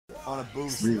on a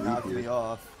boost Really knocked weird. me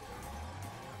off.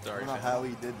 Sorry, I don't know man. how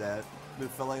he did that. It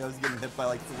felt like I was getting hit by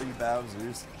like 3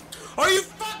 Bowsers. Are you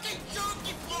fucking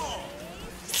joking, Paul?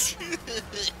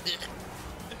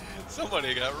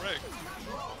 Somebody got wrecked.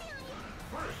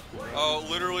 Oh,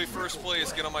 literally first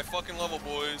place. Get on my fucking level,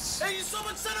 boys. Hey,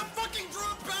 someone said I fucking drew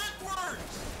it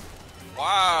backwards!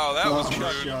 Wow, that was Oh,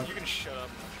 rude. shut up. You can shut up.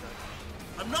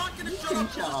 I'm not gonna shut can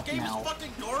up, shut up this game now. is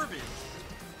fucking garbage.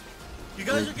 You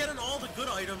guys are getting all the good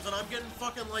items and I'm getting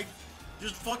fucking like,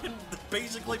 just fucking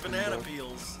basically banana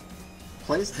peels.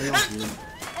 Plays Tails, dude. Okay,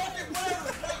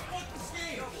 whatever, fuck this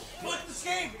game! Fuck this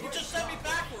game! It just sent me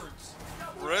backwards!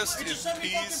 Rest It in just sent me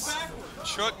peace. fucking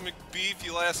backwards! Chuck McBeef,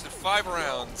 you lasted 5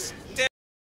 rounds. Damn.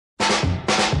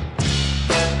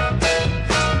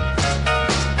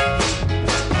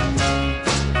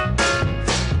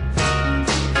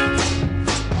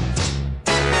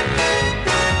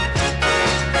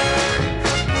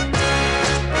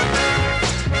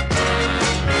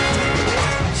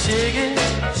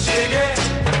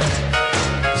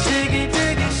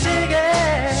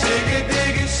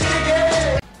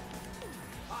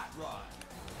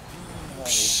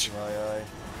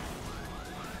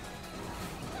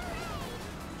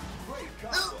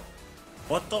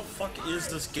 What the fuck is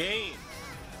this game?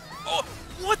 Oh,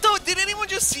 what the? Did anyone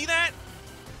just see that?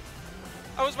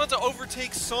 I was about to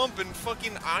overtake Sump and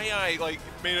fucking II like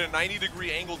made a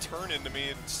 90-degree angle turn into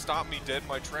me and stopped me dead in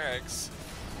my tracks.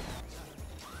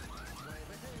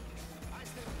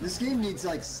 This game needs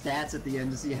like stats at the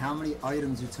end to see how many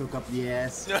items you took up the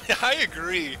ass. I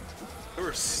agree. There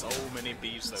were so many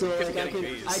bees though. So We kept like getting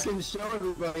I bees. can show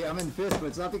everybody I'm in 5th, but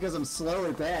it's not because I'm slow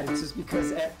or bad. It's just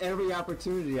because at every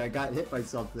opportunity I got hit by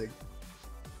something.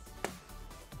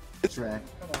 Track.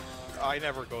 I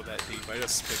never go that deep. I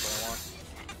just pick what I want.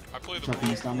 I play the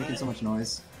Chucky, stop making so much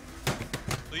noise.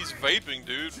 He's vaping,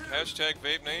 dude. Hashtag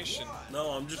Vape Nation.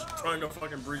 No, I'm just trying to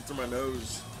fucking breathe through my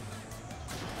nose.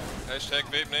 Hashtag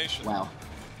Vape Nation. Wow.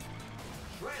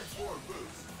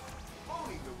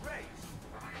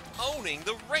 Owning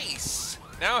the race.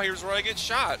 Now here's where I get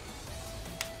shot.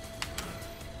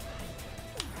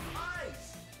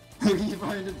 He's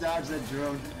trying to dodge that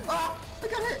drone. Ah! I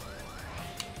got hit!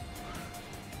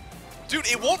 Dude,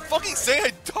 it won't fucking say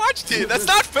I dodged it. That's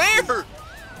not fair.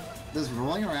 Does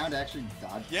rolling around actually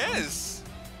dodge? Yes.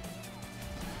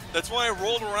 That's why I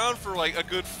rolled around for like a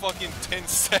good fucking 10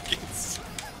 seconds.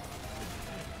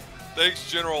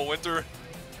 Thanks, General Winter.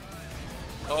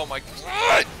 Oh my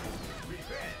god!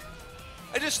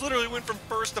 I just literally went from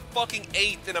 1st to fucking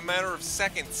 8th in a matter of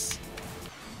seconds.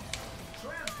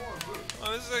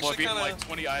 Oh, this is Well, actually I've beaten kind of... like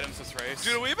 20 items this race.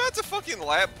 Dude, are we about to fucking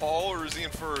lap Paul or is he in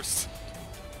 1st?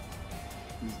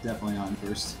 He's definitely on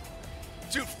 1st.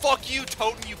 Dude, fuck you,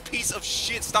 Toten, you piece of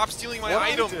shit. Stop stealing my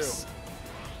items.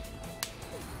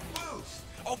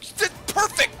 Oh, that's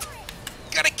perfect!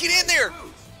 Gotta get in there!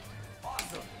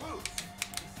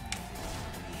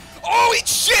 Oh, eat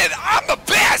shit! I'm the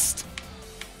best!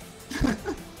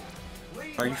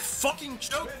 Are you fucking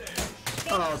joking?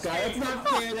 Oh god, that's not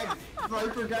fair. That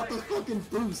Viper got the fucking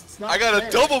boost. It's not I got fair.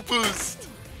 a double boost!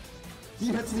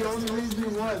 Yeah, that's the only reason you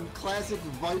won. Classic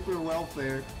Viper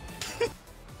welfare.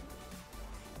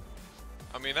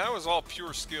 I mean, that was all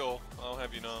pure skill, I'll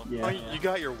have you know. Yeah. Oh, you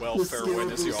got your welfare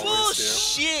win as you always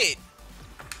Bullshit!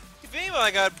 If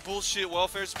anybody got bullshit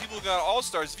welfare, it's people who got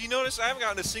all-stars. If you notice, I haven't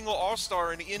gotten a single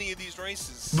all-star in any of these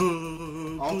races.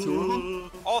 All 2 of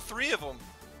them? All 3 of them.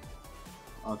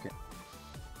 Okay.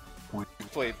 do. You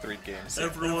played 3 games.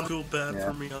 Everyone feel bad Yeah.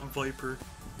 for me on Viper.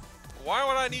 Why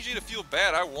would I need you to feel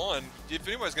bad? I won. If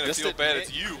anybody's gonna feel bad,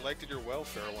 it's you. Collected your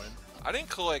welfare win. I didn't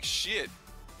collect shit.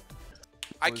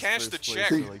 I Was cashed the first check.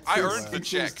 place for, like, I 2 earned the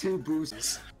rounds. There's check. 2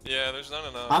 boosts. Yeah, there's not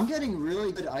enough. I'm getting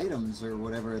really good items or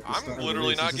whatever at the I'm start of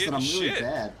literally the race. not It's just that I'm getting really shit.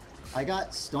 bad. I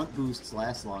got stunt boosts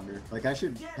last longer. Like I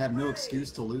should have no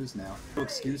excuse to lose now. No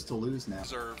excuse to lose now.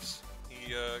 Reserves.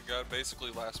 He got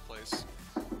basically last place.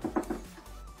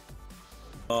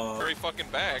 Very fucking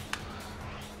back.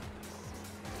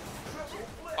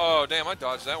 Oh damn! I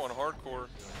dodged that one hardcore.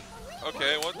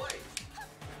 Okay, what?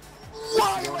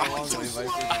 Going a long way, Viper.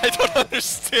 I don't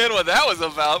understand what that was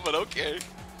about, but okay.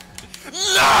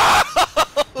 No!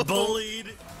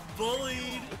 Bullied!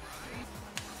 Bullied!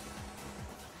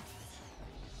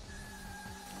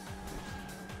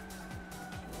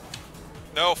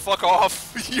 No, fuck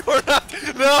off. You're not.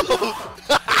 No!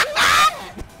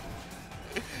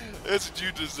 That's what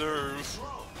you deserve.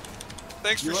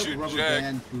 Thanks for Your like shooting, rubber Jack.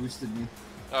 band boosted me.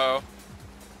 Oh.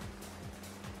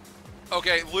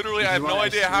 Okay, literally, I have no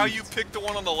idea how you picked the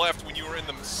one on the left when you were in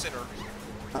the center.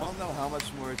 I don't know how much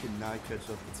more I can not catch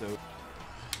up to Toad.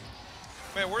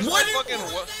 Man, where's What my fucking...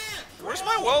 was that? Where's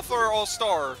my welfare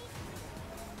all-star?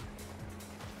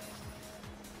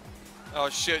 Oh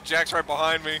shit, Jack's right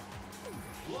behind me.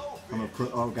 I'm gonna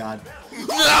put. Oh god.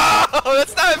 No!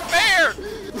 That's not fair!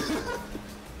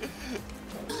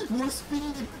 More speed!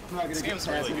 I'm not gonna This get game's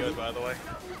past really him. good, by the way.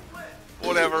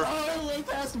 Whatever. Oh, I went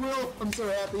past Will! I'm so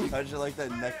happy. How'd you like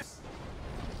that next?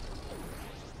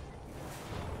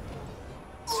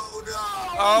 Oh no!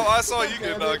 Oh, I saw you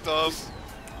get knocked off.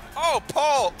 Oh,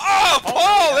 Paul! Oh,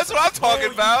 Paul! That's what I'm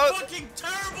talking about! Fucking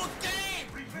terrible game!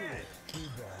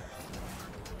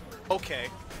 Okay.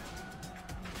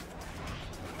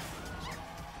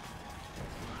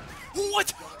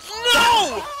 What?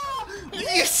 No!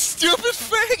 You stupid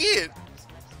faggot!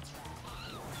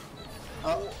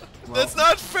 Well, That's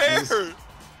not fair!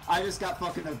 I just got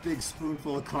fucking a big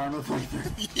spoonful of karma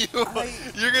Viper.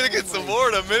 You're gonna get some more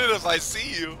in a minute if I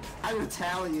see you. I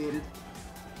retaliated.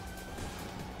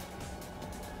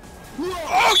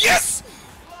 Oh, yes!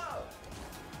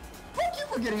 Fuck you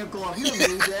for getting a glove. You don't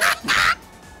need that.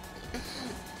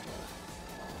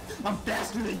 I'm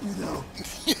faster than you though.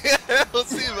 Yeah, we'll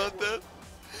see about that.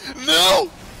 No!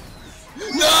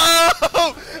 No!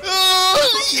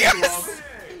 Oh, yes!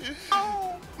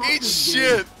 Eat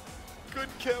shit!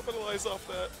 Couldn't capitalize off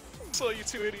that. Saw you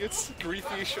two idiots grief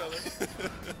each other.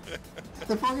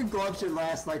 The fucking glove should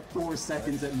last like 4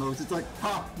 seconds at most. It's like,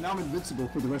 ha, now I'm invincible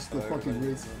for the rest of the fucking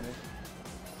race.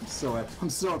 I'm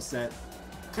so upset.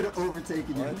 Could have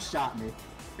overtaken you and shot me.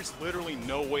 There's literally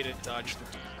no way to dodge the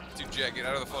dude. Dude, Jack, get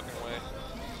out of the fucking way.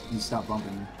 You stop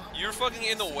bumping me. You're fucking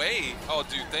in the way. Oh,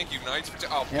 dude, thank you, Knights.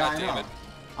 Oh, Yeah, god I damn know. it.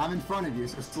 I'm in front of you,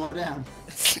 so slow down.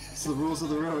 It's the rules of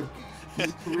the road.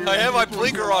 I have my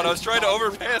blinker on. I was trying to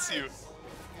overpass you.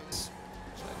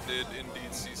 I did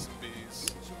indeed see some bees.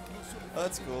 Oh,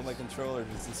 that's cool. My controller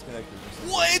is disconnected.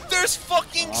 What? There's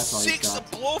fucking Oh, I saw you 6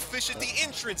 stopped. blowfish at the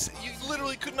entrance. You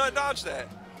literally could not dodge that.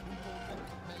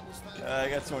 I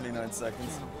got 29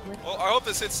 seconds. Well, I hope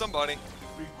this hits somebody.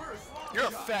 You're a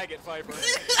faggot, Viper.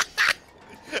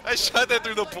 I shot that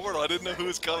through the portal. I didn't know who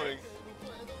was coming.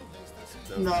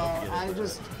 No, I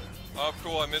just... Oh,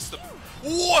 cool. I missed the.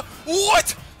 What?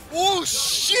 What? Oh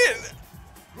shit!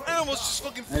 I almost just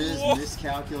fucking I flew just off.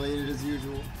 miscalculated as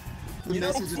usual. The You know,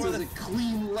 message for says the- a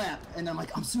clean lap, and I'm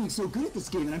like, I'm doing so good at this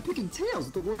game, and I'm picking tails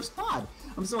with the worst pod.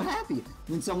 I'm so happy. And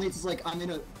then suddenly it's like I'm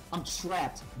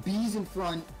trapped. Bees in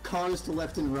front, cars to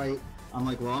left and right. I'm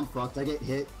like, well, I'm fucked. I get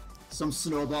hit. Some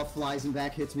snowball flies and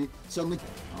back hits me. Suddenly,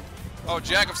 Oh,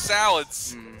 Jack of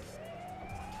Salads.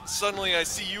 Suddenly, I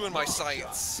see you in my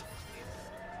sights.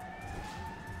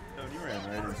 No, you ran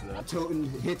right into that.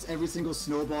 Toten hits every single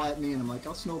snowball at me, and I'm like,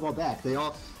 I'll snowball back. They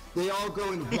all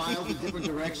go in wildly different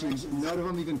directions. None of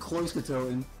them even close to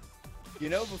Toten. You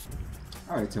know, before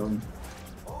All right, Toten.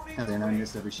 And then I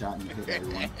missed every shot and hit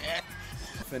everyone.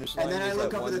 the finish line, And then I there's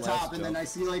look that up at one the top, last and then I jump.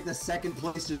 see like the second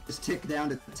place just tick down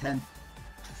to 10th.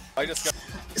 I just got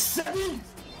 7!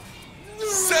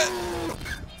 Set.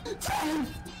 10!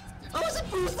 I was a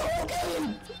boost the whole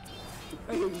game!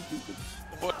 I hate you people.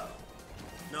 What?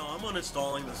 No, I'm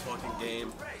uninstalling this fucking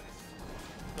game.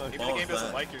 Maybe the Balls game doesn't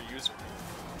that. like your user.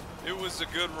 It was a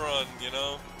good run, you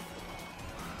know.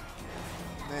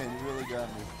 Man, you really got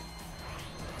me.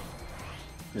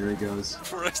 There he goes.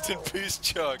 Rest in peace,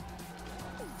 Chuck.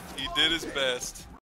 He did his best.